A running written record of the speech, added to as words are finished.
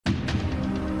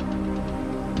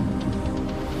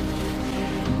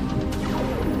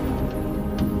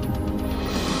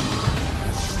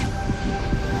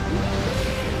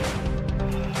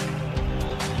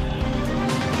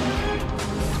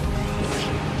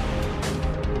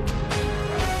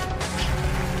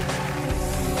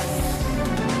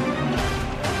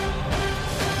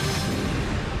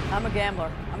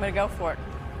gambler. I'm going to go for it.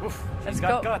 Oof, Let's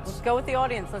go with the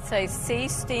audience. Let's say C,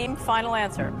 steam, final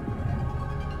answer.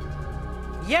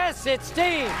 Yes, it's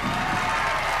steam.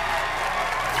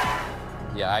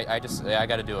 Yeah, I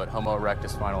got to do it. Homo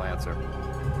erectus, final answer.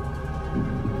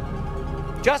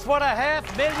 Just won $500,000.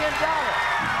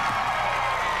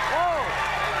 Whoa!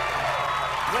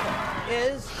 Winner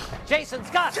is Jason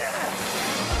Scott.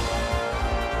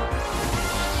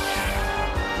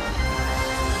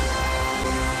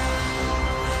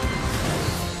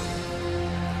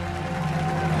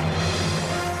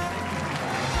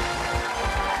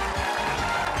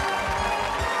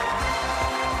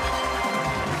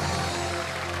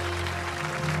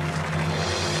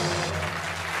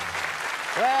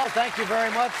 Well, thank you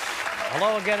very much.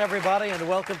 Hello again, everybody, and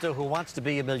welcome to Who Wants to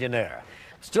Be a Millionaire.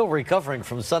 Still recovering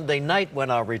from Sunday night when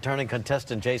our returning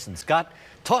contestant, Jason Scott,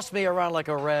 tossed me around like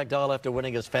a rag doll after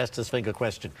winning his fastest finger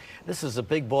question. This is a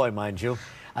big boy, mind you.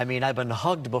 I mean, I've been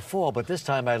hugged before, but this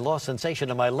time I lost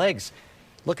sensation in my legs.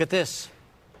 Look at this.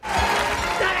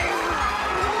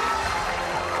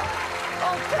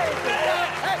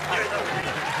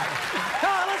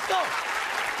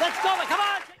 Let's go, come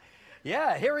on!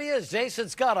 Yeah, here he is, Jason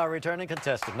Scott, our returning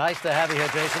contestant. Nice to have you here,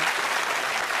 Jason.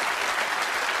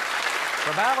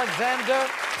 From Alexander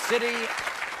City,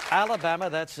 Alabama,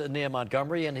 that's near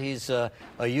Montgomery, and he's a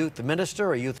youth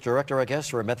minister, a youth director, I guess,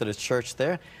 for a Methodist church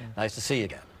there. Nice to see you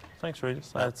again. Thanks,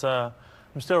 Regis. That's, I'm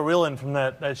still reeling from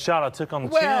that shot I took on the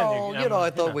chin. Well, you know,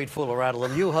 I thought we'd fool around a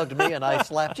little. You hugged me, and I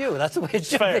slapped you. That's the way it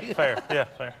should be. Fair, yeah,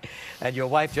 fair. And your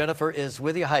wife, Jennifer, is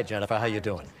with you. Hi, Jennifer. How you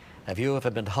doing? Have you ever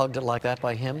been hugged like that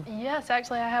by him? Yes,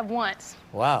 actually, I have once.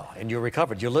 Wow, and you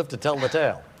recovered. You lived to tell the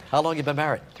tale. How long have you been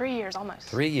married? 3 years, almost.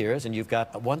 3 years, and you've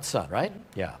got one son, right?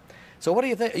 Yeah. So what do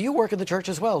you think? You work in the church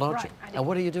as well, don't Right, you? I do. And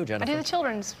what do you do, Jennifer? I do the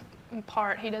children's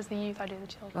part. He does the youth, I do the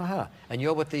children. Uh-huh. And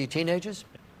you're with the teenagers?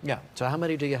 Yeah. So how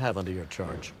many do you have under your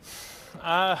charge?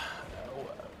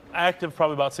 Active,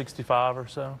 probably about 65 or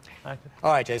so. Active.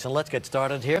 All right, Jason, let's get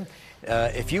started here.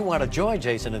 If you want to join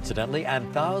Jason, incidentally,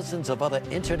 and thousands of other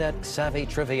internet-savvy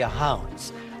trivia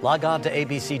hounds, log on to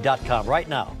abc.com right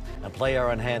now and play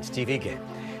our enhanced TV game.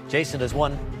 Jason has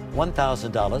won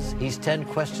 $1,000. He's 10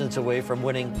 questions away from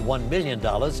winning $1 million.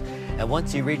 And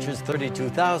once he reaches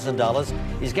 $32,000,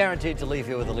 he's guaranteed to leave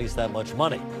you with at least that much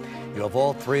money. You have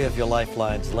all three of your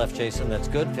lifelines left, Jason. That's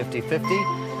good,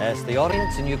 50-50. Ask the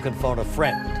audience, and you can phone a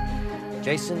friend.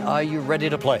 Jason, are you ready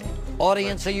to play?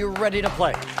 Audience, are you ready to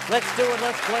play? Let's do it.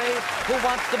 Let's play Who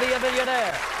Wants to Be a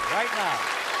Millionaire right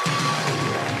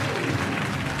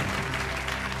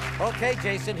now. Okay,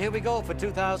 Jason, here we go for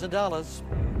 $2,000.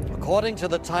 According to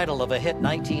the title of a hit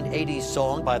 1980s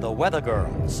song by the Weather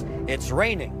Girls, it's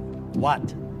raining.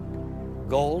 What?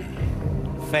 Gold,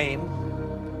 fame,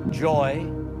 joy,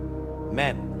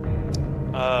 men.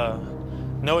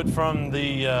 Know it from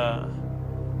the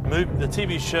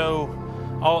TV show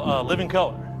Living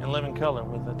Color, in Living Color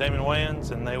with Damon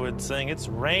Wayans, and they would sing "It's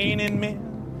Raining Men."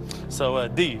 So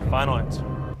D, final answer.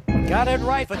 Got it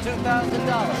right for $2,000.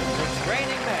 It's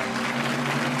raining men.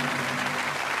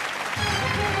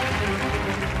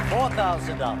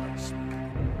 $4,000.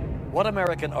 What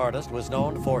American artist was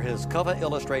known for his cover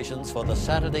illustrations for the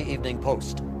Saturday Evening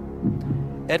Post?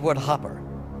 Edward Hopper,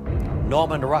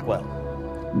 Norman Rockwell,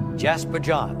 Jasper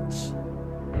Johns,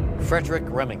 Frederick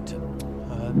Remington.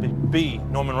 B,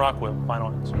 Norman Rockwell,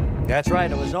 final answer. That's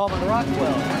right, it was Norman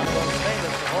Rockwell, one of the most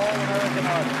famous of all American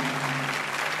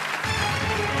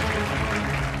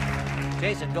artists.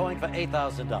 Jason, going for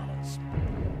 $8,000.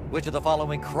 Which of the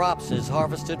following crops is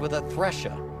harvested with a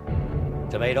thresher?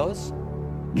 Tomatoes,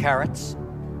 carrots,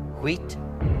 wheat,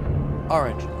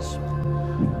 oranges.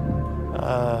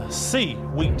 C,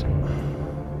 wheat.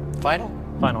 Final?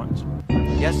 Final answer.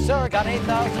 Yes, sir, got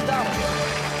 $8,000.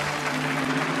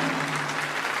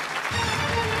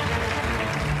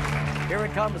 Here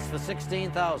it comes for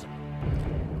 $16,000.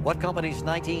 What company's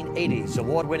 1980s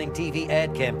award-winning TV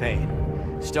ad campaign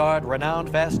starred renowned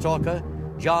fast talker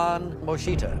John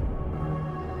Moshita?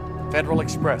 Federal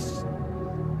Express,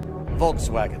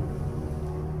 Volkswagen,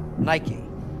 Nike,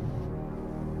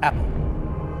 Apple.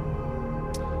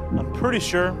 I'm pretty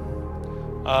sure,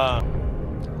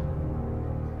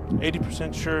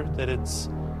 80% sure that it's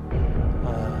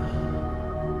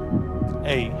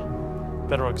A,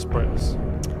 Federal Express.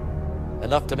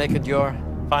 Enough to make it your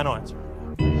final answer.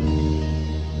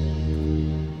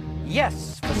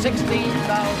 Yes, for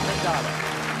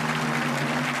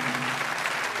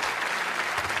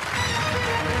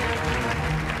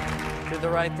 $16,000. Did the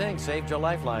right thing, saved your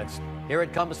lifelines. Here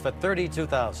it comes for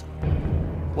 $32,000.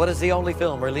 What is the only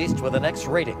film released with an X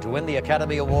rating to win the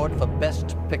Academy Award for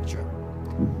Best Picture?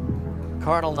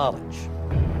 Carnal Knowledge,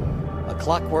 A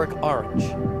Clockwork Orange,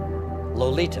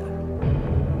 Lolita,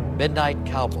 Midnight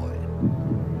Cowboy.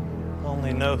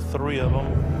 Only know 3 of them.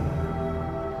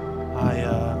 I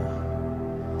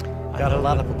Got a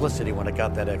lot of publicity when it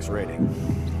got that X rating.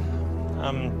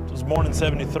 I was born in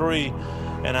 '73,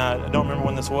 and I don't remember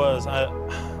when this was. I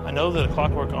know that A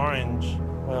Clockwork Orange,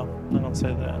 well, I'm not going to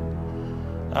say that.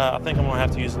 I think I'm going to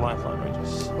have to use the lifeline,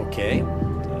 Regis. Okay. Yeah,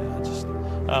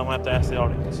 I'm going to have to ask the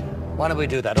audience. Why don't we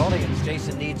do that? Audience,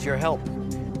 Jason needs your help.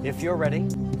 If you're ready,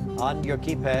 on your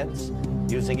keypads,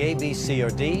 using A, B, C, or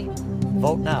D,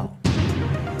 vote now.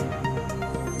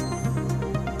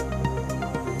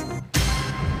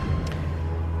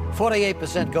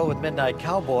 %48% go with Midnight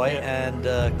Cowboy, and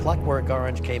Clockwork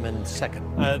Orange came in second.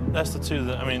 That's the 2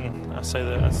 that, I say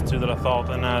that that's the 2 that I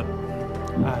thought, and I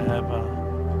have,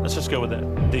 let's just go with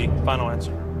that. D, final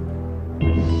answer.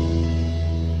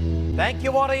 Thank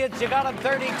you, audience. You got him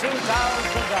 $32,000.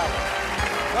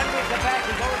 When we come back,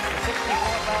 he goes for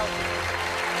 $64,000.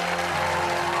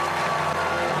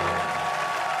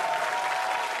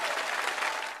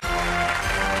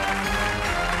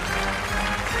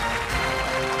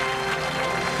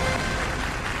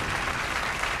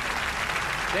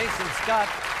 Jason Scott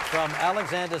from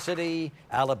Alexander City,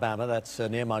 Alabama. That's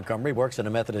near Montgomery. Works in a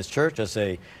Methodist church as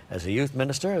a youth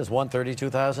minister. Has won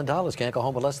 $32,000. Can't go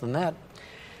home with less than that.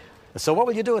 So what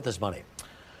will you do with this money?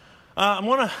 I'm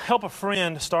going to help a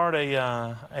friend start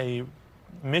a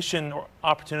mission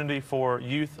opportunity for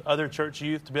youth, other church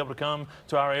youth, to be able to come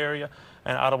to our area,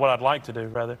 and out of what I'd like to do,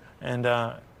 rather,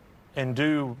 and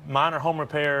do minor home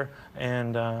repair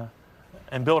and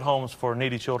build homes for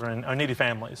needy children or needy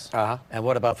families. And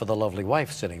what about for the lovely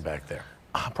wife sitting back there?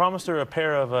 I promised her a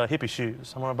pair of hippie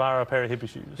shoes. I'm going to buy her a pair of hippie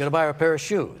shoes. You're going to buy her a pair of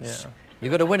shoes? Yeah. You're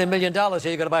going to win $1 million here,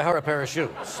 you're going to buy her a pair of shoes.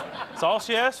 That's all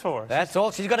she asked for. That's all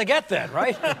she's going to get then,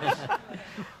 right?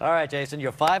 All right, Jason,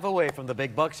 you're 5 away from the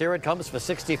big bucks. Here it comes for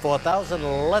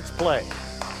 $64,000. Let's play.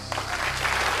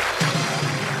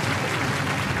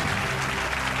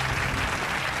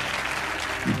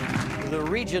 The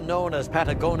region known as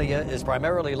Patagonia is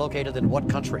primarily located in what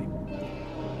country?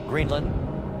 Greenland,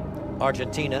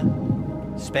 Argentina,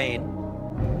 Spain,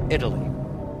 Italy.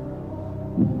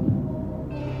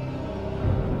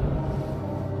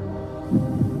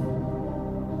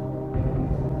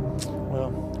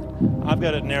 Well, I've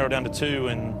got it narrowed down to 2,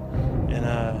 and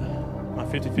my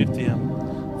 50-50,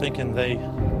 I'm thinking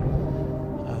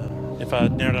if I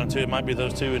narrow down to 2, it might be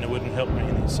those 2, and it wouldn't help me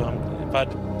any. So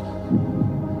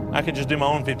I could just do my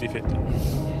own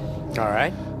 50-50. All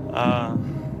right.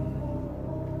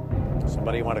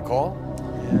 Somebody you want to call?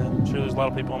 Yeah, I'm sure there's a lot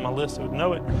of people on my list that would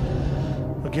know it.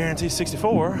 I'll guarantee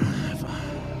 64 if I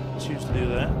choose to do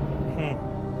that.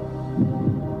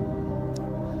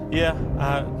 Yeah,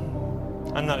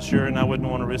 I'm not sure, and I wouldn't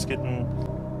want to risk it, and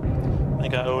I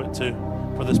think I owe it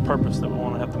for this purpose that we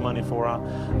want to have the money for. I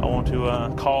want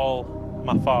to call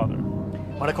my father.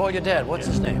 Want to call your dad? What's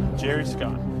his name? Jerry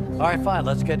Scott. All right, fine.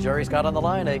 Let's get Jerry Scott on the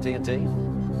line, AT&T.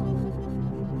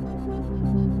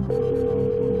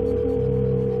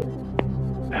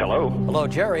 Hello. Hello,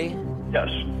 Jerry. Yes.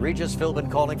 Regis Philbin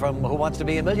calling from Who Wants to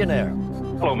Be a Millionaire.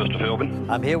 Hello, Mr. Philbin.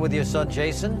 I'm here with your son,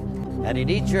 Jason, and he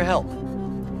needs your help.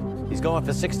 He's going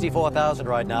for $64,000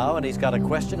 right now, and he's got a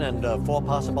question and 4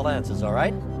 possible answers, all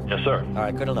right? Yes, sir. All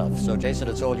right, good enough. So, Jason,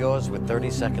 it's all yours with 30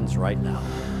 seconds right now.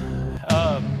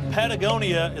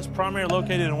 Patagonia is primarily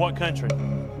located in what country?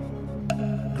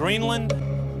 Greenland,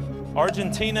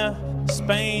 Argentina,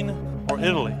 Spain, or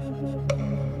Italy?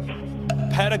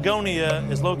 Patagonia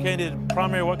is located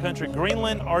primarily in what country?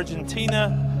 Greenland,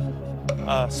 Argentina,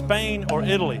 Spain, or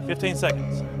Italy? 15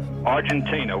 seconds.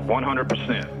 Argentina,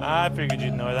 100%. I figured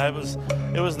you'd know it.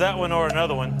 It was that one or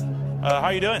another one. How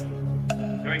you doing?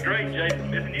 Doing great,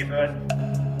 Jason. Missing you, bud.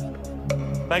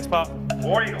 Thanks, Pop.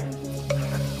 War Eagle.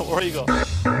 War Eagle.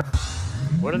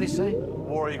 What did he say?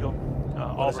 War Eagle.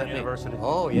 Auburn University.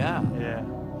 Oh, yeah. Yeah.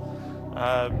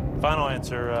 Final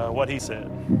answer, what he said.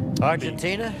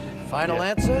 Argentina? Final Yeah.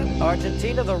 answer?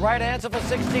 Argentina, the right answer for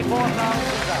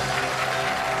 $64,000.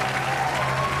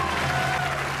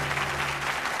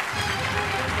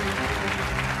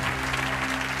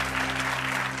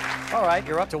 All right,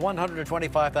 you're up to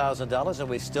 $125,000, and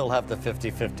we still have the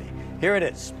 50-50. Here it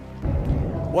is.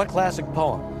 What classic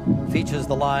poem features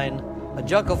the line, "A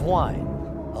jug of wine,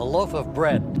 a loaf of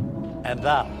bread, and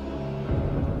thou"?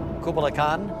 Kubla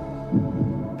Khan,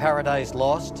 Paradise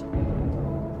Lost,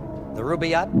 The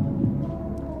Rubaiyat,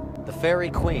 The Fairy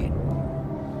Queen.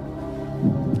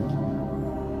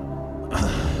 Go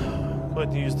ahead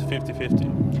and use the 50-50.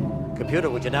 Computer,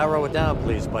 would you narrow it down,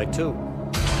 please, by 2?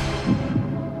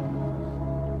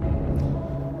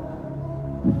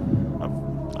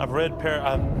 I've read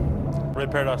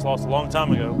Paradise Lost a long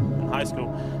time ago in high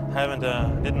school.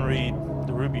 Didn't read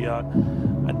the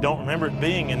Rubaiyat. I don't remember it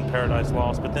being in Paradise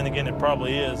Lost, but then again, it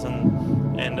probably is,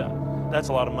 and that's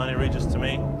a lot of money, Regis, to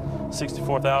me.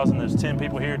 64,000. There's 10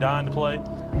 people here dying to play.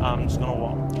 I'm just going to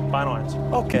walk. Final answer.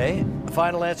 Okay. The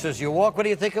final answer is you walk. What do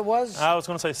you think it was? I was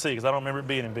going to say C because I don't remember it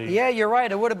being in B. Yeah, you're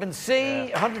right. It would have been C,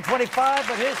 Yeah. 125,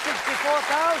 but here's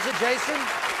 64,000, Jason.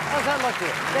 How's that look to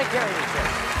you? Take care of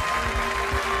yourself.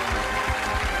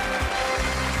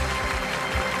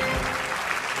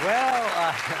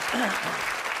 Well,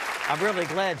 I'm really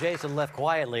glad Jason left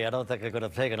quietly. I don't think I could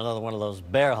have taken another one of those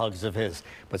bear hugs of his.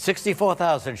 But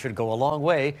 64,000 should go a long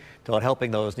way toward helping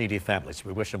those needy families.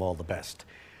 We wish them all the best.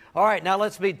 All right, now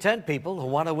let's meet 10 people who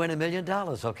want to win $1 million,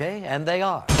 okay? And they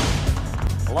are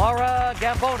Laura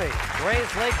Gamboni,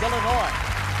 Grays Lake, Illinois.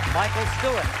 Michael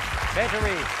Stewart,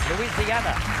 Bettery,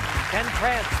 Louisiana. Ken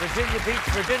Krantz, Virginia Beach,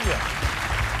 Virginia.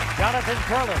 Jonathan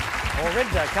Curlin,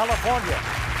 Orinda, California.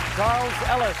 Charles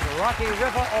Ellis, Rocky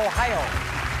River, Ohio.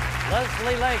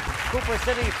 Leslie Lake, Cooper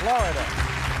City, Florida.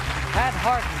 Pat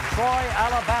Harton, Troy,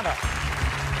 Alabama.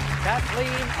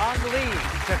 Kathleen Ang Lee,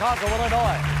 Chicago,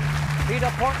 Illinois. Peter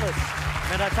Portless,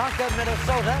 Minnetonka,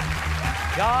 Minnesota.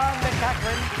 John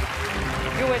McCaffrey,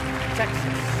 Hewitt,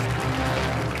 Texas.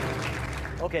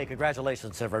 Okay,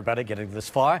 congratulations, everybody, getting this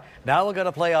far. Now we're going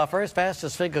to play our first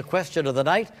fastest finger question of the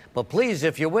night. But please,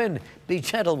 if you win, be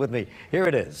gentle with me. Here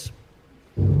it is.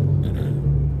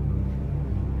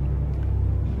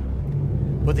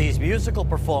 With these musical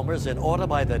performers in order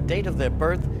by the date of their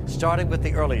birth, starting with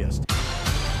the earliest.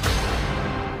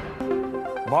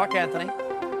 Mark Anthony,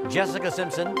 Jessica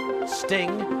Simpson,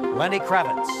 Sting, Lenny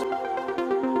Kravitz.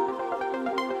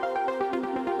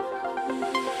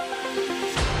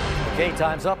 Okay,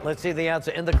 time's up. Let's see the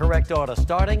answer in the correct order,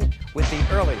 starting with the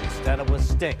earliest, and it was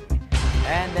Sting.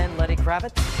 And then Lenny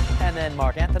Kravitz, and then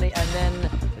Mark Anthony, and then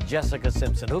Jessica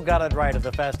Simpson. Who got it right at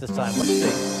the fastest time? Let's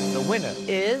see. The winner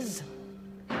is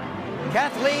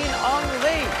Kathleen Ang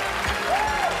Lee.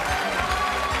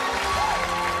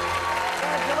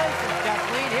 Congratulations,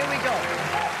 Kathleen. Here we go.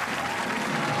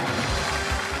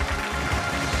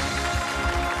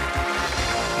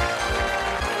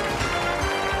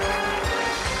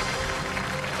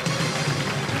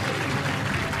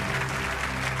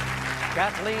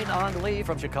 Kathleen Ang Lee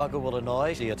from Chicago,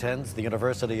 Illinois. She attends the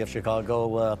University of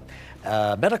Chicago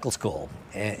Medical School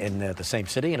in the same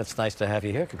city, and it's nice to have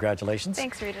you here. Congratulations.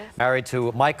 Thanks, Regis. Married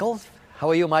to Michael. How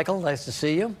are you, Michael? Nice to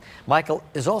see you. Michael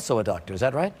is also a doctor, is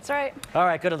that right? That's right. All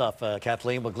right, good enough,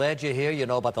 Kathleen. We're glad you're here. You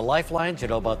know about the lifelines, you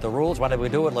know about the rules. Why don't we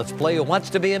do it? Let's play Who Wants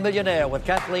to Be a Millionaire with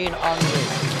Kathleen Ang Lee.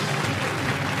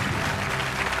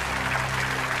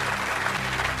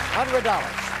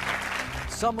 $100.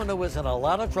 Someone who is in a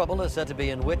lot of trouble is said to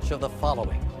be in which of the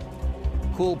following?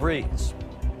 Cool breeze,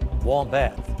 warm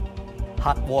bath,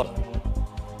 hot water,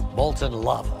 molten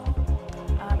lava.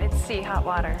 It's C, hot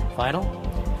water. Final?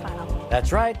 Final.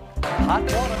 That's right, hot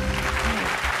water.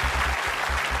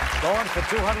 Going for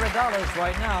 $200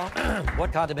 right now.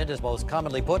 What condiment is most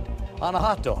commonly put on a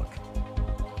hot dog?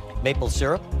 Maple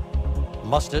syrup,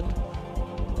 mustard,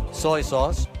 soy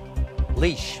sauce,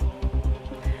 leash.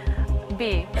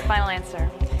 B, final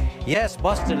answer. Yes,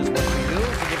 mustard is what you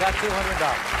use, and you got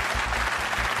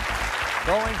 $200.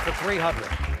 Going for $300.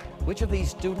 Which of these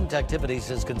student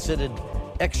activities is considered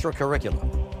extracurricular?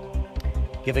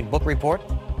 Giving book report,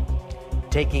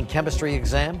 taking chemistry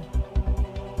exam,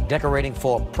 decorating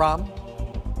for prom,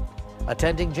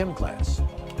 attending gym class.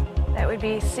 That would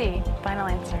be C, final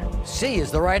answer. C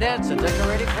is the right answer,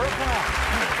 decorating for prom.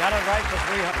 Got it right for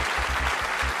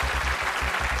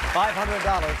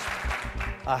 $300. $500.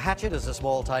 A hatchet is a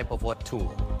small type of what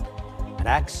tool? An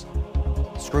axe,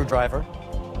 screwdriver,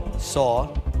 saw,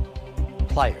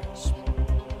 pliers.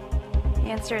 The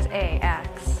answer is A,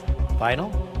 axe.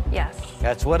 Final? Yes.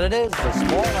 That's what it is, the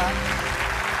small axe.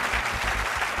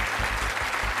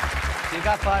 You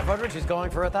got 500, she's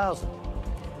going for 1,000.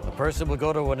 A person will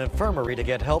go to an infirmary to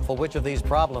get help for which of these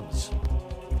problems?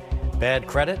 Bad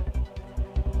credit,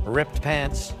 ripped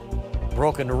pants,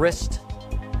 broken wrist,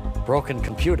 broken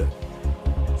computer.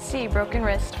 C, broken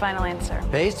wrist, final answer.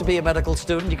 Pays to be a medical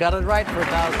student. You got it right for $1,000. We're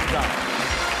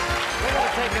going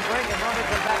to take a break, and when we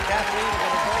come back, Kathleen, we're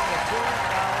going to break for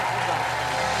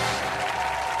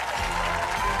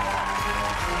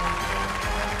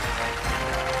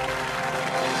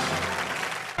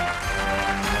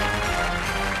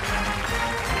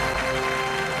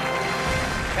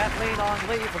Kathleen Ang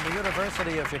Lee from the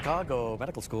University of Chicago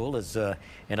Medical School is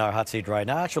in our hot seat right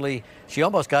now. Actually, she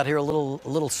almost got here a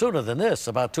little sooner than this.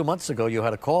 About 2 months ago, you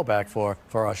had a call back for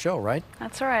our show, right?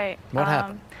 That's right. What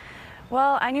happened?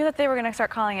 Well, I knew that they were going to start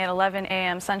calling at 11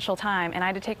 a.m. Central Time, and I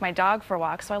had to take my dog for a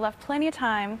walk, so I left plenty of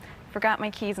time, forgot my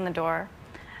keys in the door,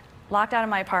 locked out of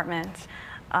my apartment.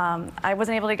 I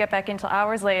wasn't able to get back in until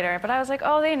hours later, but I was like,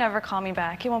 oh, they never call me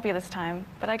back. It won't be this time.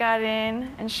 But I got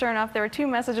in, and sure enough, there were 2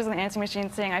 messages on the answering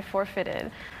machine saying I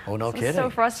forfeited. Oh, no kidding. It's so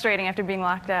frustrating after being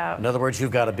locked out. In other words,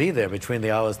 you've got to be there between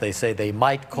the hours they say they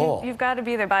might call. You've got to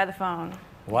be there by the phone.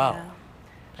 Wow. Yeah.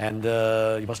 And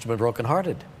you must have been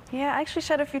brokenhearted. Yeah, I actually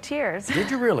shed a few tears.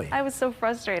 Did you really? I was so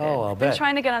frustrated. Oh, I'll I've been bet.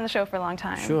 trying to get on the show for a long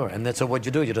time. Sure. And then, so what'd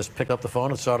you do? You just picked up the phone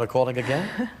and started calling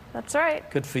again? That's right.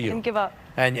 Good for you. Didn't give up.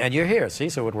 And you're here, see,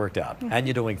 so it worked out. And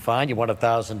you're doing fine. You won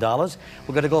 $1,000.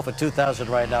 We're going to go for $2,000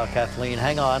 right now, Kathleen.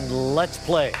 Hang on. Let's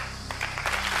play.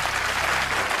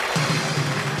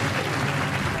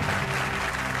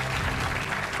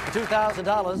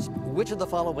 $2,000. Which of the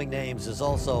following names is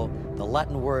also the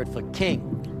Latin word for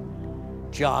king?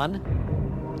 John,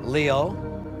 Leo,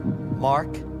 Mark,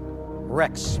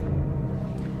 Rex.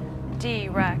 D,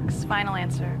 Rex. Final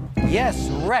answer. Yes,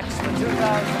 Rex for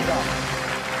 $2,000.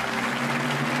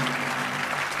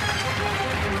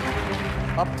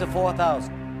 Up to $4,000.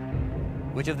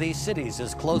 Which of these cities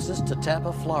is closest to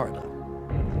Tampa, Florida?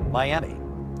 Miami,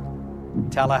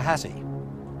 Tallahassee,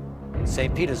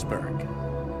 St. Petersburg,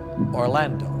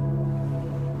 Orlando.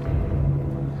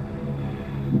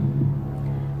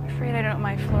 I'm afraid I don't know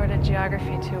my Florida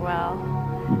geography too well.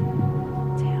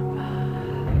 Tampa.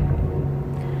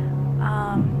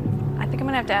 I think I'm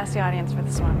going to have to ask the audience for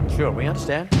this one. Sure, we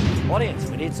understand. Audience,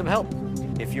 we need some help.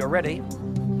 If you're ready,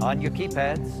 on your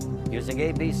keypads, using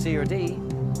A, B, C, or D,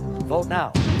 vote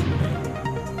now.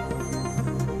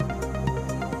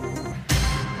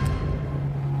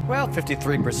 Well,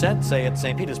 53% say it's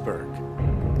St. Petersburg.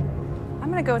 I'm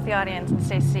going to go with the audience and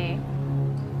say C.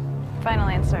 Final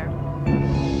answer.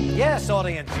 Yes,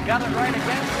 audience, you got it right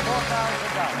again for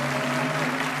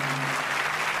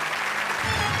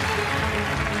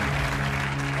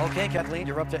 $4,000. Okay, Kathleen,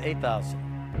 you're up to $8,000.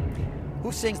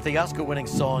 Who sings the Oscar-winning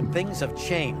song "Things Have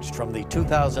Changed" from the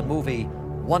 2000 movie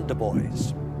Wonder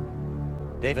Boys?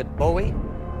 David Bowie,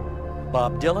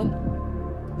 Bob Dylan,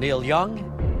 Neil Young,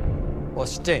 or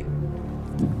Sting?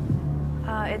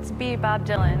 It's B, Bob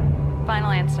Dylan.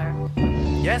 Final answer.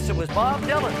 Yes, it was Bob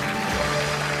Dylan.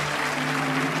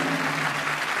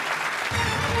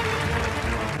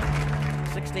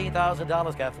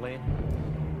 $16,000, Kathleen.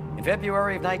 In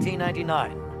February of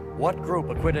 1999, what group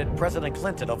acquitted President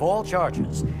Clinton of all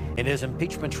charges in his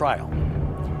impeachment trial?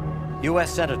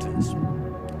 U.S. Senators,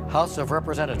 House of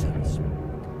Representatives,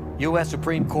 U.S.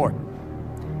 Supreme Court,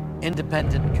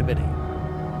 Independent Committee.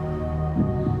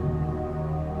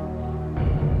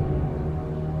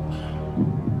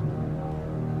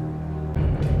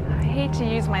 I hate to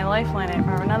use my lifeline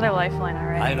or another lifeline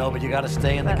already. I know, but you got to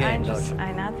stay in the game, don't you?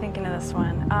 I'm not thinking of this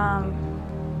one.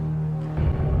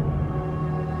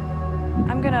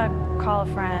 I'm gonna call a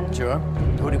friend. Sure.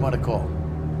 Who do you want to call?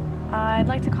 I'd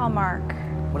like to call Mark.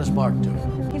 What does Mark do?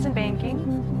 He's in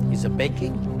banking. He's a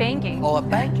baking? Banking. Oh, a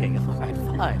banking. All right,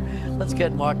 fine. Let's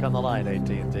get Mark on the line,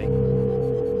 AT&T.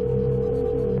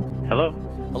 Hello?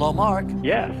 Hello, Mark.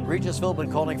 Yes. Regis Philbin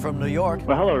calling from New York.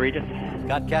 Well, hello, Regis.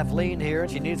 Got Kathleen here,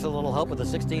 and she needs a little help with the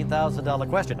 $16,000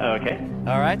 question. Okay.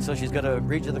 All right, so she's going to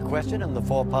read you the question and the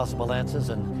 4 possible answers,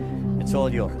 and it's all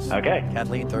yours. Okay.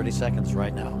 Kathleen, 30 seconds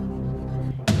right now.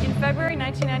 In February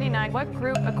 1999, what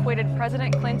group acquitted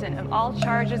President Clinton of all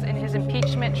charges in his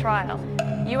impeachment trial?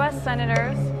 U.S.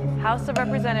 Senators, House of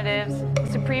Representatives,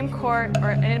 Supreme Court,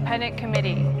 or an independent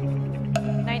committee?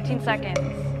 19 seconds.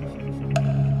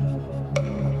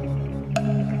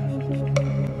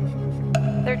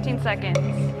 13 seconds.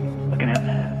 Looking at.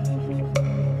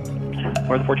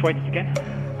 What are the 4 choices again?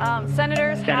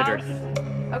 Senators, Senators.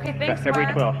 House. Okay, thanks,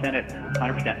 February Mark. 12th, Senate,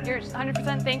 100%. You're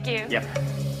 100%, thank you. Yep.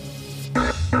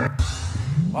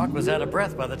 Mark was out of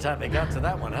breath by the time they got to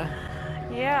that one, huh?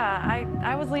 Yeah,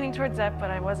 I was leaning towards that,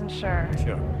 but I wasn't sure.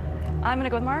 Sure. I'm gonna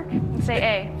go with Mark and say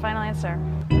A, final answer.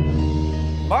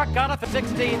 Mark got it for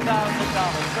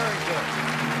 $16,000. Very good.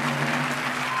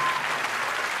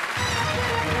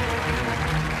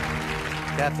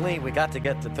 Kathleen, we got to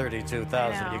get to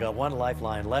 $32,000. You got one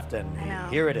lifeline left, and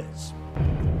here it is.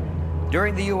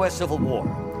 During the U.S. Civil War,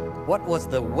 what was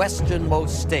the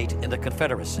westernmost state in the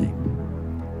Confederacy?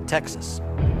 Texas,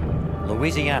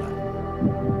 Louisiana,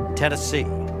 Tennessee,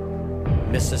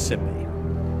 Mississippi.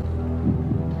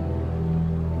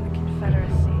 The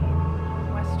Confederacy,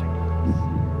 westernmost.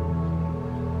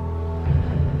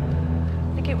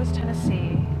 I think it was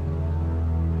Tennessee.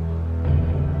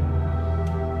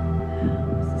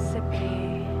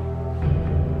 Mississippi.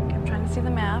 Okay, I'm trying to see the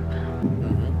map.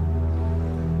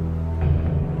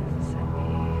 Mississippi.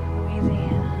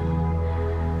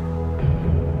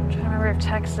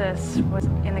 Texas was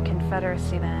in the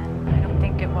Confederacy then. I don't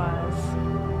think it was.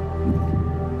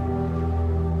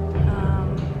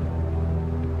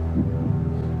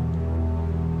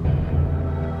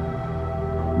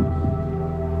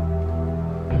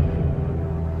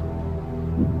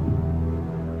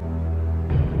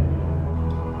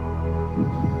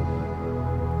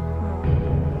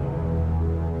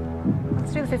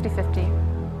 Let's do the 50-50.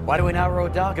 Why do we narrow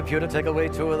it down, computer? Take away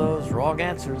 2 of those wrong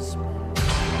answers.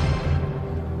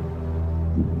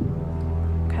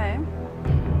 Okay.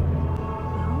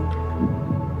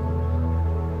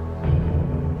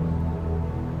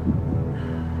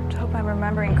 I hope I'm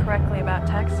remembering correctly about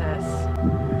Texas.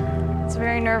 It's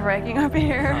very nerve-wracking up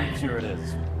here. I'm sure it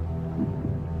is.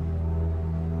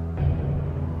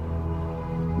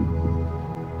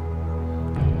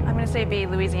 I'm going to say B,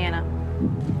 Louisiana.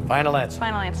 Final answer.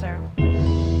 Final answer.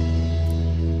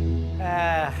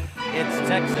 It's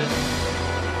Texas.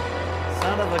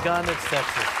 Son of a gun, it's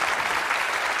Texas.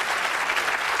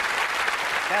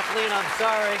 Kathleen, I'm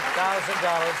sorry,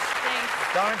 $1,000. Thanks.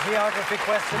 Darn geography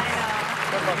questions. I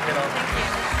know. Good luck, kiddo. Thank you.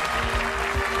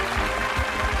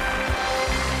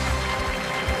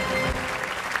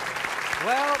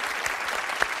 Well,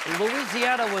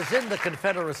 Louisiana was in the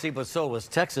Confederacy, but so was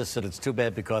Texas, and it's too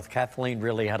bad because Kathleen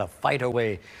really had to fight her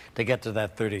way to get to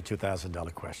that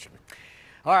 $32,000 question.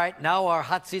 All right, now our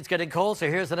hot seat's getting cold, so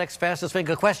here's the next fastest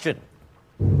finger question.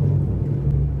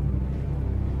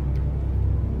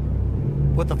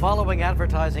 With the following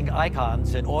advertising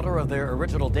icons in order of their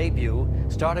original debut,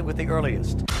 starting with the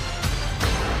earliest.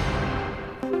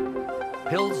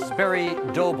 Pillsbury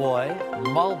Doughboy,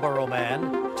 Marlboro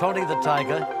Man, Tony the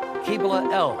Tiger,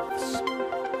 Keebler Elves.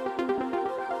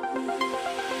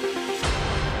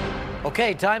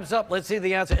 Okay, time's up. Let's see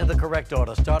the answer in the correct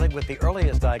order, starting with the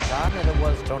earliest icon, and it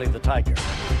was Tony the Tiger.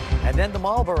 And then the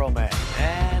Marlboro Man,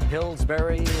 and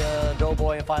Pillsbury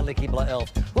Doughboy, and finally Keebler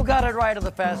Elves. Who got it right at the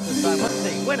fastest time? Let's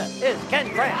see. Winner is Ken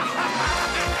Grant. How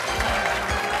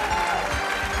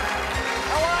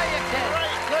are you, Ken?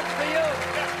 Good for you.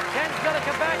 Ken's going to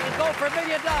come back and go for $1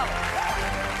 million.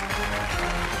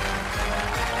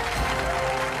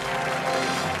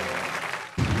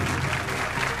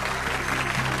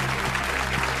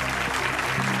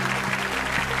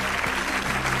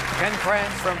 Ken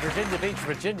Krantz from Virginia Beach,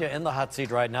 Virginia, in the hot seat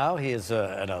right now. He is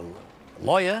a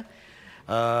lawyer,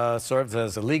 serves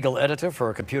as a legal editor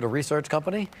for a computer research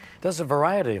company, does a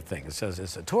variety of things.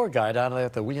 Is a tour guide down there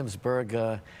at the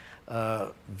Williamsburg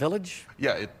Village.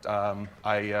 Yeah,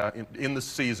 in the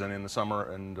season, in the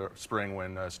summer and spring,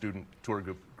 when student tour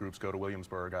groups go to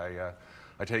Williamsburg, I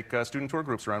take student tour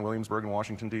groups around Williamsburg and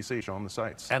Washington, D.C., show them the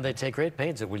sights. And they take great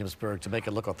pains at Williamsburg to make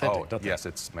it look authentic, don't they? Yes,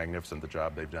 it's magnificent, the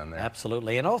job they've done there.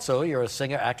 Absolutely. And also, you're a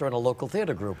singer, actor in a local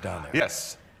theater group down there.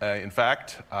 Yes. In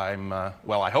fact,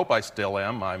 well, I hope I still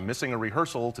am. I'm missing a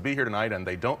rehearsal to be here tonight, and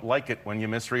they don't like it when you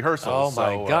miss rehearsals. Oh,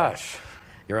 my gosh.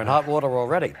 You're in hot water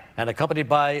already. And accompanied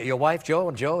by your wife, Jo.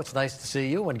 And Jo, it's nice to see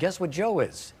you. And guess what Jo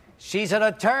is? She's an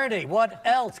attorney. What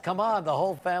else? Come on, the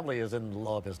whole family is in the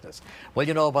law business. Well,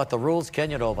 you know about the rules,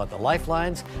 Ken. You know about the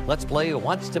lifelines. Let's play Who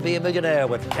Wants to Be a Millionaire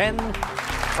with Ken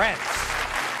Krantz.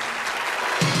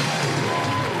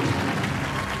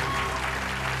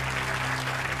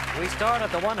 We start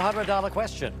at the $100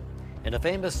 question. In a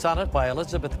famous sonnet by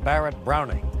Elizabeth Barrett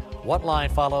Browning, what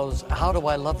line follows, "How do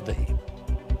I love thee"?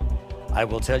 I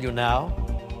will tell you now.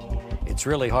 It's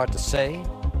really hard to say.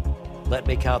 Let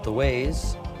me count the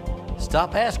ways.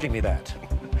 Stop asking me that.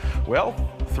 Well,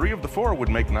 3 of the 4 would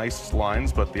make nice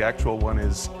lines, but the actual one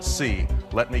is C.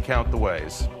 Let me count the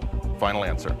ways. Final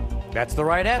answer. That's the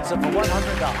right answer for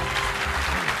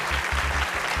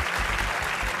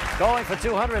 $100. Going for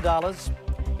 $200,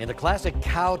 in the classic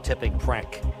cow tipping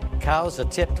prank, cows are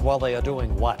tipped while they are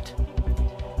doing what?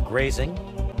 Grazing,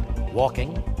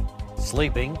 walking,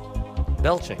 sleeping,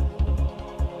 belching.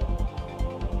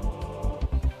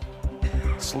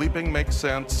 Sleeping makes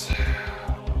sense.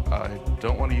 I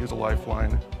don't want to use a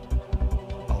lifeline.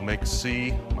 I'll make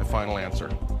C my final answer.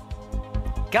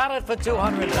 Got it for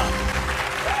 $200.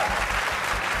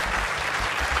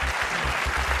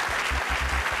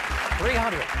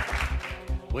 $300.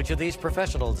 Which of these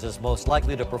professionals is most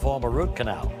likely to perform a root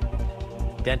canal?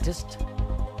 Dentist,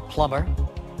 plumber,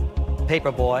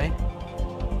 paperboy,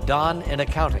 Don in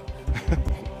accounting.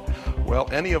 Well,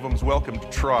 any of them's welcome to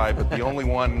try, but the only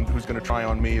one who's going to try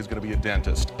on me is going to be a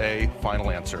dentist. A,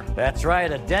 final answer. That's right,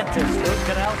 a dentist. Root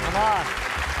canal, come on.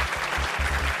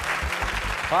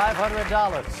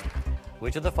 $500.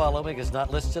 Which of the following is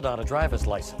not listed on a driver's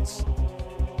license?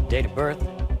 Date of birth,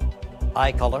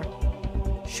 eye color,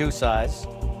 shoe size,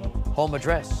 home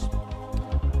address.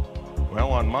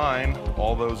 Well, on mine,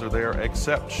 all those are there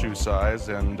except shoe size,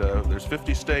 and there's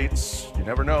 50 states. You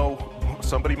never know.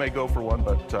 Somebody may go for one,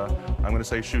 but I'm going to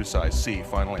say shoe size. C,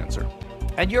 final answer.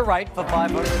 And you're right for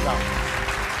 $500.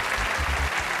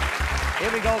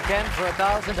 Here we go, Ken, for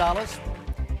 $1,000.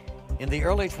 In the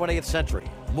early 20th century,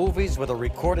 movies with a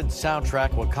recorded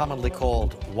soundtrack were commonly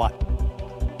called what?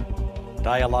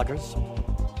 Dialoguers,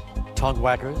 tongue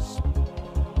waggers,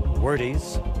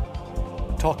 wordies,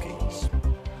 talkies.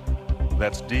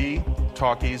 That's D,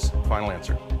 talkies, final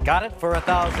answer. Got it for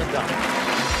 $1,000.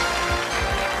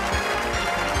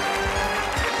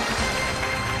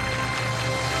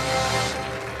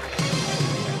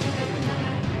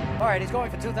 All right, he's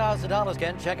going for $2,000,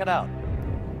 Ken. Check it out.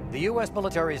 The U.S.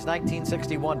 military's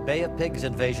 1961 Bay of Pigs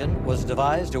invasion was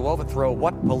devised to overthrow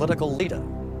what political leader?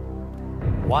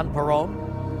 Juan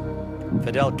Perón,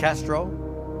 Fidel Castro,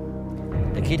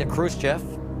 Nikita Khrushchev,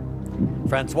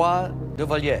 Francois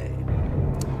Duvalier.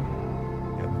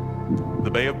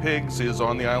 The Bay of Pigs is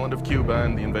on the island of Cuba,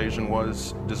 and the invasion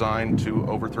was designed to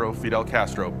overthrow Fidel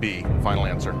Castro. B, final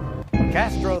answer.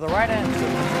 Castro, the right answer.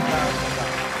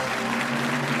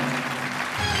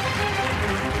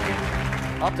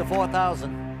 Up to $4,000.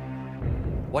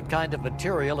 What kind of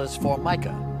material is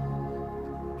Formica?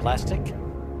 Plastic,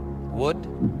 wood,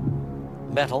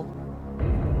 metal,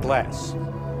 glass.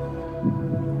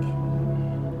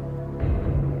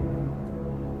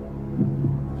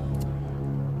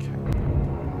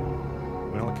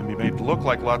 Well, it can be made to look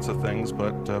like lots of things,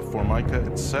 but Formica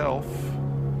itself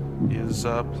is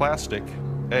plastic.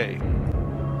 A,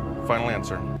 final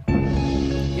answer.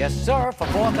 Yes, sir, for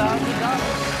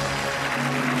 $4,000.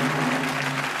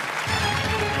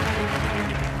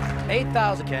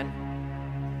 8,000, Ken.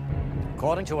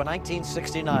 According to a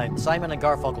 1969 Simon and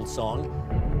Garfunkel song,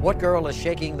 what girl is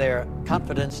shaking their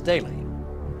confidence daily?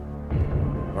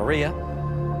 Maria,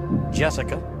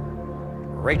 Jessica,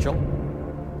 Rachel,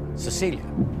 Cecilia.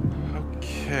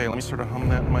 Okay, let me sort of hum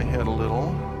that in my head a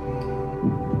little.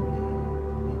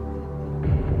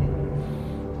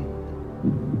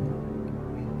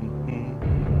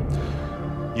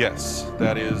 Yes,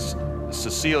 that is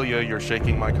Cecilia, you're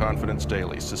shaking my confidence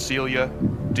daily. Cecilia,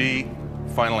 D,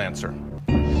 final answer.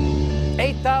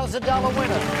 $8,000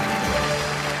 winner.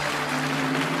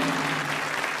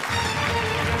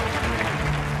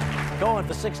 Going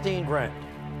for 16 grand.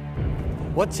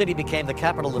 What city became the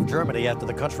capital of Germany after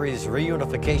the country's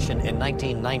reunification in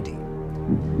 1990?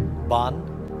 Bonn,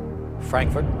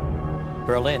 Frankfurt,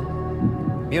 Berlin,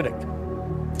 Munich.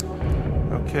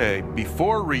 Okay,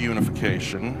 before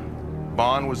reunification,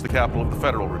 Bonn was the capital of the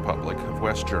Federal Republic of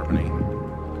West Germany,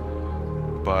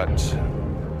 but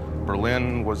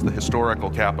Berlin was the historical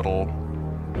capital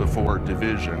before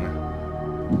division,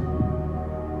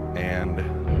 and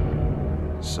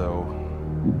so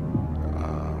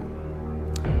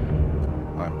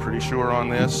I'm pretty sure on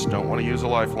this, don't want to use a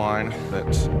lifeline, that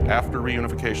after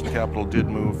reunification the capital did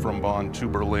move from Bonn to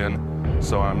Berlin,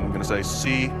 so I'm going to say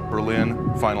C,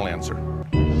 Berlin, final answer.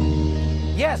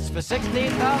 Yes, for $16,000 in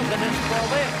Berlin.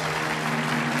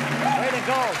 Way to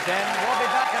go, Ken. We'll be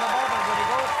back in a moment when he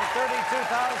goes for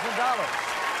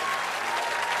 $32,000.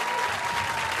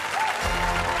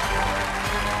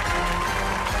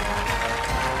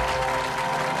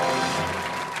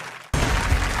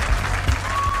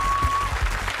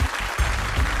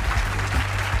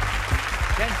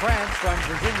 Ken Krantz from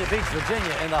Virginia Beach,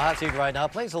 Virginia, in the hot seat right now,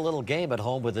 plays a little game at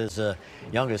home with his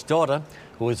youngest daughter,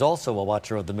 who is also a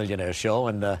watcher of the Millionaire Show,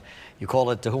 and you call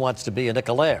it Who Wants to Be a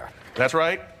Nicolaire? That's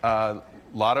right. A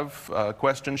lot of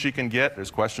questions she can get.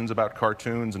 There's questions about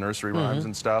cartoons and nursery rhymes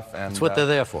and stuff. And That's what they're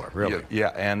there for, really. Yeah,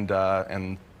 and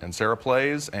Sarah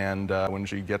plays, and when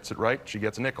she gets it right, she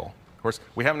gets a nickel. Of course,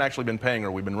 we haven't actually been paying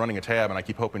her. We've been running a tab, and I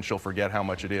keep hoping she'll forget how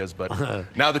much it is. But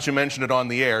now that you mention it on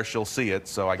the air, she'll see it.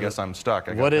 So I guess I'm stuck.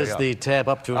 What is the tab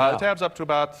up to now? The tab's up to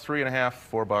about $3.50,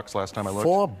 $4 last time I looked.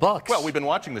 $4? Well, we've been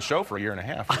watching the show for a year and a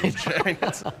half.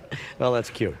 Well, that's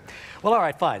cute. Well, all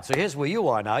right, fine. So here's where you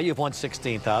are now. You've won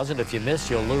 $16,000. If you miss,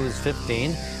 you'll lose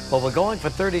 $15,000. Well, we're going for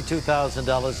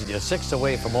 $32,000, and you're 6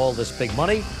 away from all this big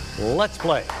money. Let's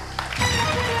play.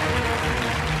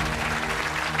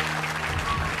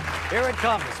 Here it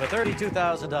comes for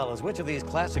 $32,000. Which of these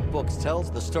classic books tells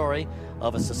the story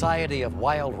of a society of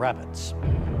wild rabbits?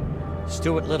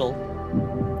 Stuart Little,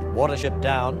 Watership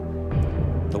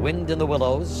Down, The Wind in the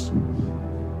Willows,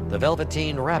 The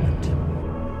Velveteen Rabbit.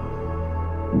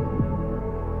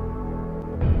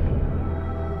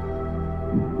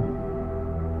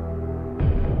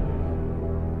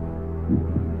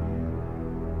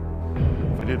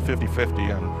 If I did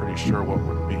 50-50, I'm pretty sure what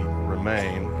would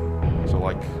remain. So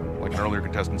like like an earlier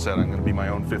contestant said, I'm going to be my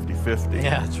own 50-50.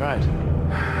 Yeah, that's right.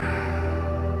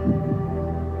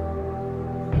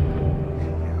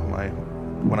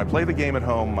 When I play the game at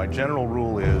home, my general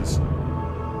rule is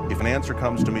if an answer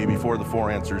comes to me before the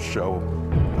 4 answers show,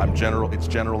 it's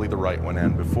generally the right one.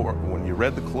 And when you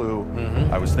read the clue,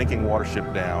 I was thinking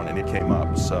Watership Down, and it came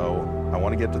up. So I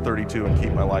want to get to 32 and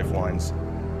keep my lifelines.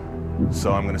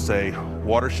 So I'm going to say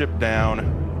Watership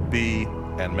Down, B,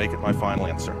 and make it my final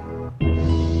answer.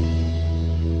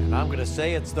 And I'm going to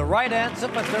say it's the right answer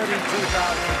for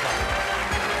 $32,000.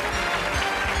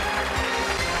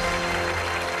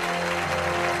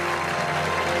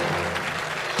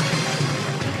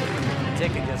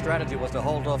 Taking your strategy was to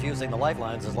hold off using the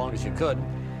lifelines as long as you could.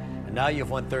 And now you've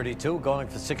won 32, going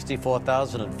for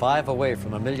 $64,005 away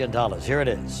from $1 million. Here it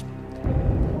is.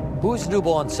 Whose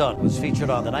newborn son was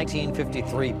featured on the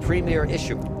 1953 premiere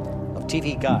issue of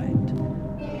TV Guide?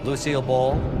 Lucille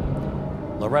Ball,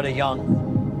 Loretta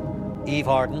Young, Eve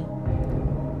Arden,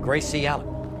 Gracie Allen.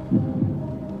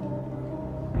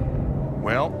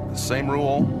 Well, same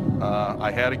rule. I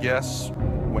had a guess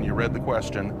when you read the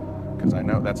question, because I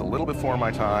know that's a little before my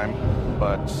time,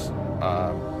 but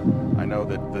I know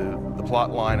that the plot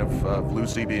line of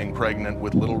Lucy being pregnant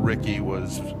with little Ricky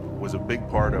was a big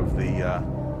part of the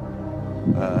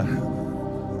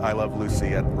I Love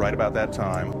Lucy at right about that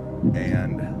time,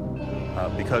 and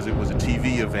because it was a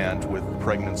TV event with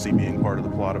pregnancy being part of the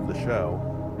plot of the show,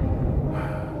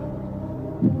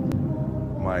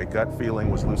 my gut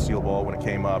feeling was Lucille Ball when it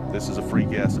came up. This is a free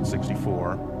guess at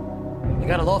 64. You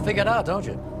got it all figured out, don't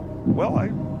you? Well,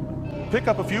 I pick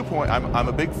up a few points. I'm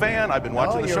a big fan. I've been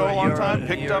watching the show a long time.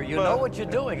 You know what you're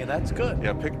doing, and that's good.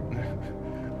 Yeah,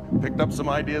 picked up some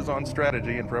ideas on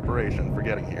strategy and preparation for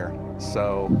getting here.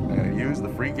 So I'm going to use the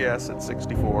free guess at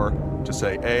 64 to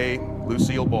say A,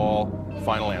 Lucille Ball,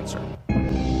 final answer.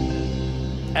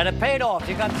 And it paid off.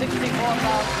 You got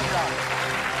 $64,000.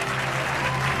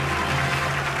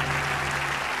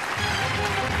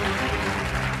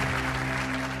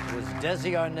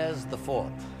 Desi Arnaz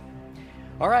IV.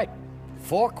 All right,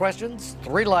 4 questions,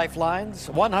 3 lifelines,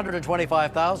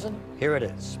 $125,000. Here it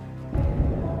is.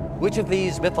 Which of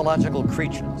these mythological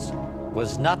creatures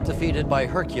was not defeated by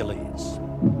Hercules?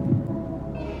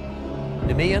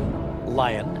 Nemean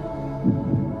lion,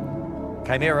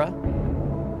 chimera,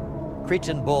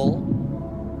 Cretan bull,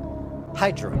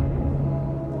 Hydra.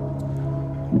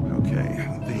 Okay,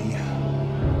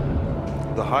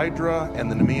 the Hydra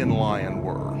and the Nemean lion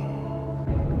were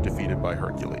defeated by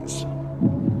Hercules.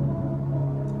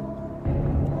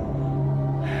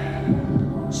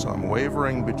 So I'm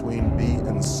wavering between B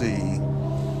and C.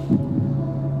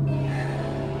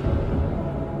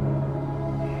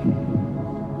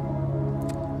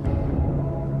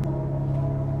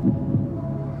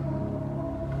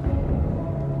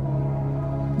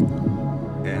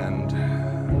 And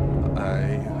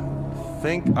I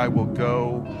think I will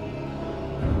go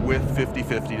with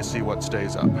 50-50 to see what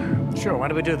stays up. Sure, why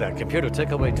don't we do that? Computer,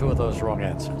 take away 2 of those wrong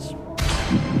answers.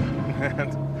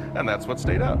 and that's what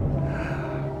stayed up.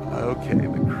 Okay,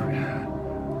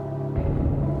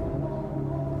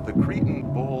 the Cretan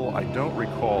bull, I don't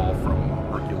recall from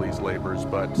Hercules' labors,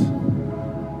 but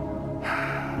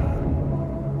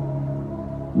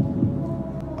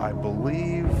I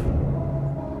believe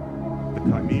the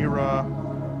chimera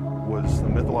was the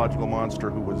mythological monster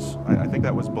who was, I think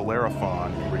that was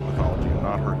Bellerophon in Greek mythology, and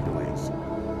not Hercules.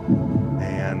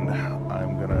 And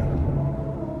I'm gonna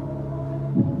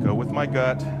go with my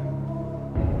gut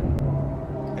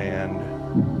and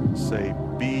say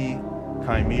B,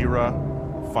 chimera,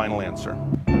 final answer.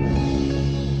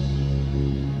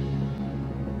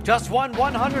 Just won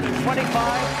 $125,000.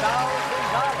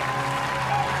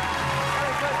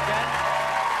 Very good, Ken.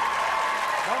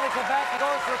 When we come back, it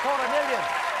goes for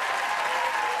 $250,000.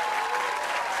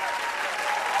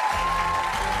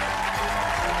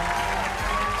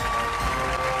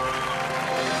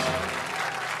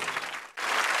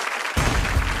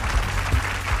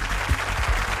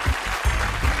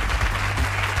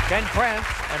 Ken Krantz,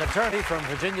 an attorney from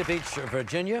Virginia Beach,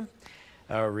 Virginia,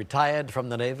 retired from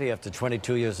the Navy after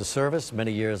 22 years of service,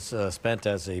 many years spent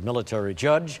as a military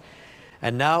judge,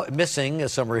 and now missing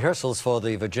some rehearsals for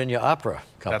the Virginia Opera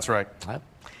Company. That's right.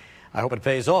 I hope it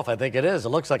pays off. I think it is. It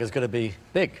looks like it's going to be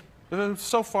big.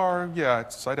 So far, yeah,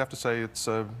 I'd have to say it's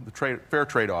a fair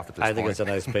trade-off at this point. I think it's a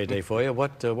nice payday for you.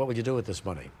 What would you do with this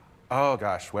money? Oh,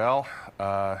 gosh. Well,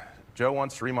 Joe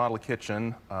wants to remodel a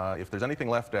kitchen. If there's anything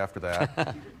left after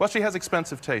that. Well, she has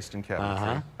expensive taste in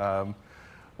cabinetry.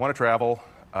 Want to travel.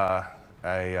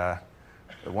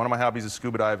 One of my hobbies is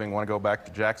scuba diving. Want to go back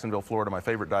to Jacksonville, Florida, my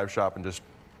favorite dive shop, and just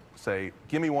say,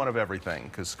 give me one of everything,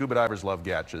 because scuba divers love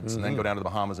gadgets, and then go down to the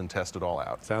Bahamas and test it all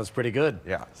out. Sounds pretty good.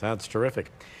 Yeah. Sounds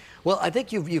terrific. Well, I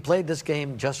think you played this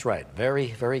game just right. Very,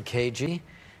 very cagey,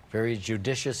 very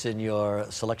judicious in your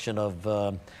selection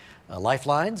of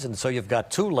lifelines, and so you've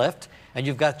got 2 left, and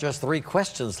you've got just 3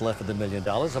 questions left of the $1 million,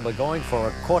 and we're going for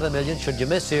a $250,000. Should you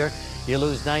miss here, you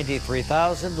lose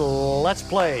 $93,000. Let's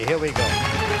play. Here we go.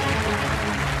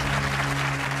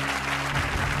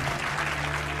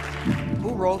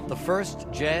 Who wrote the first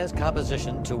jazz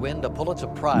composition to win the Pulitzer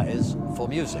Prize for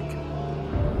music?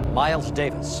 Miles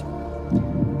Davis,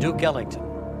 Duke Ellington,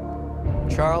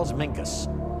 Charles Mingus,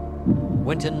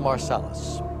 Wynton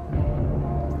Marsalis.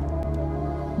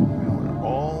 They're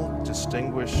all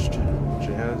distinguished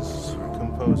jazz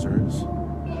composers.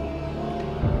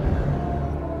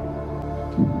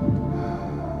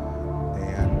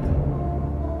 And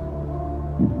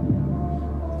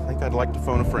I think I'd like to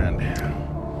phone a friend.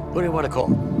 Who do you want to call?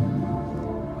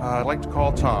 I'd like to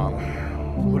call Tom.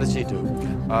 What does he do?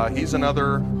 He's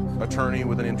another attorney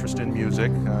with an interest in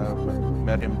music.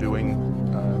 Met him doing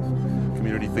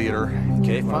community theater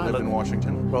Okay, when I fine. lived in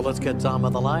Washington. Well, let's get Tom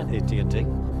on the line, AT&T.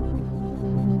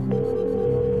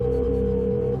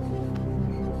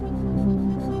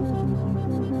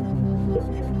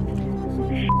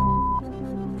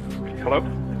 Hello?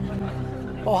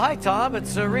 Oh, hi, Tom.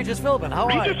 It's Regis Philbin. How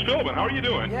are you? Regis Philbin, how are you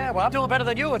doing? Yeah, well, I'm doing better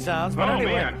than you, it sounds. But Oh,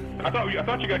 anyway. man. I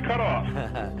thought you got cut off.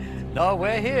 No,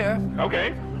 we're here,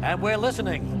 Okay. and we're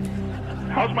listening.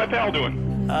 How's my pal doing?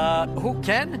 Who,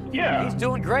 Ken? Yeah. He's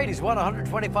doing great. He's won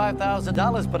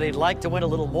 $125,000, but he'd like to win a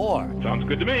little more. Sounds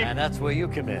good to me. And that's where you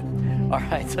come in. All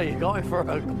right, so you're going for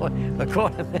a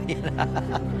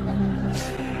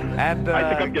 $250,000. And I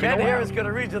think I'm getting Ken here around. is going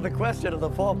to read you the question of the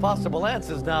 4 possible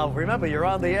answers. Now, remember, you're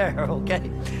on the air,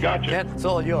 okay? Gotcha. Ken, it's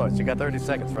all yours. You got 30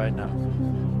 seconds right now.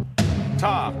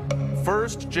 Tom,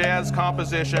 first jazz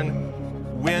composition,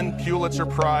 win Pulitzer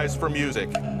Prize for music.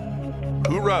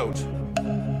 Who wrote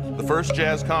the first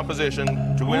jazz composition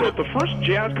to Who win wrote the first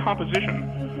jazz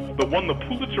composition that won the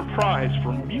Pulitzer Prize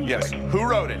for music? Yes, who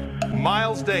wrote it?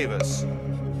 Miles Davis,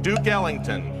 Duke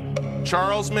Ellington,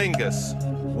 Charles Mingus,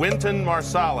 Wynton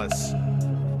Marsalis.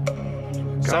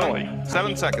 Golly.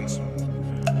 7 seconds.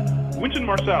 Wynton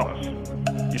Marsalis.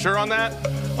 You sure on that?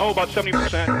 Oh, about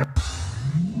 70%.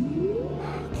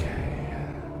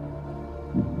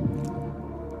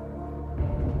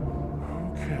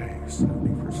 Okay,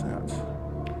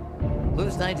 70%.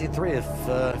 Lose 93 if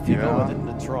you go Yeah. with it and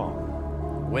it's wrong.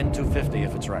 Win 250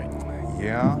 if it's right.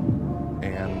 Yeah,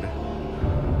 and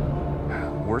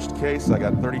worst case, I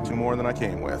got 32 more than I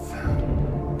came with.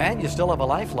 And you still have a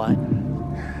lifeline.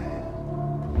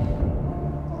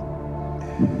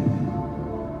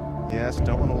 Yes,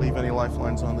 don't want to leave any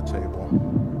lifelines on the table.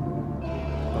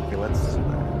 Okay, let's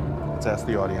ask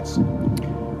the audience.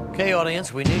 Okay,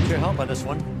 audience, we need your help on this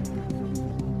one.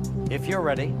 If you're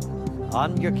ready,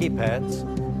 on your keypads,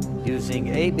 using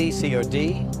A, B, C, or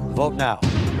D, vote now.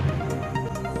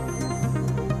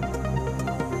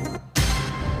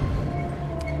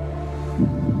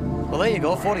 Well, there you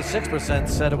go. 46%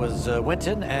 said it was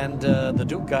Wynton, and the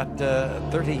Duke got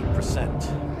 30%.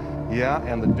 Yeah,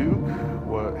 and the Duke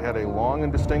had a long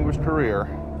and distinguished career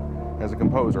as a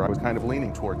composer. I was kind of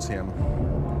leaning towards him.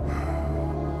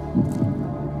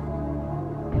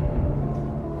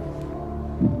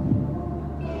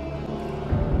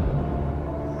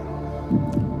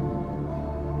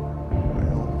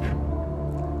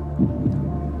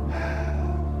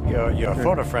 Your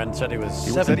photo friend said he was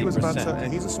 70%. Said he was about,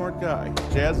 and he's a smart guy.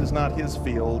 Jazz is not his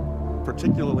field,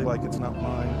 particularly like it's not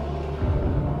mine.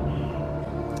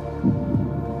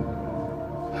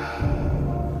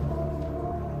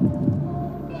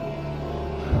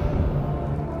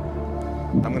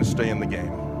 I'm going to stay in the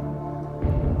game.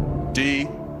 D,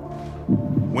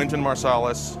 Wynton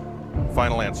Marsalis,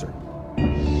 final answer.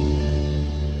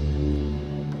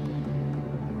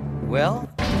 Well,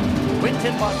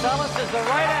 Wynton Marsalis is the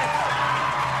right answer.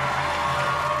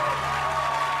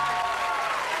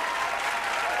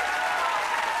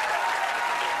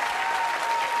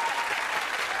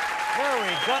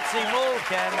 Very gutsy move,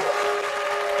 Ken.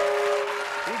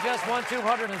 He just won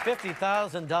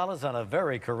 $250,000 on a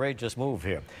very courageous move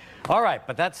here. All right,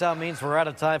 but that means we're out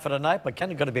of time for tonight, but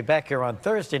Ken is going to be back here on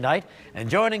Thursday night, and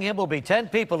joining him will be 10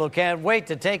 people who can't wait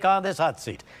to take on this hot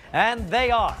seat. And they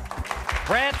are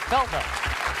Grant Feltner,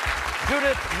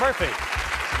 Judith Murphy,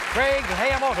 Craig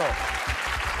Hayamoto,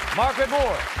 Margaret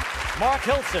Moore, Mark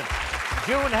Hilson,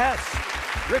 June Hess,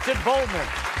 Richard Boldman,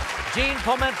 Gene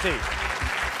Pomenti,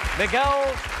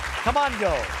 Miguel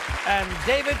Camango, and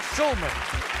David Schulman.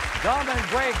 Dom and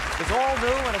Greg is all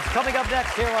new, and it's coming up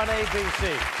next here on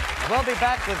ABC. We'll be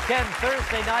back with Ken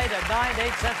Thursday night at 9,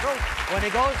 8 Central when he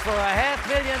goes for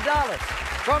 $500,000.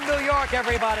 From New York,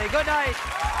 everybody. Good night.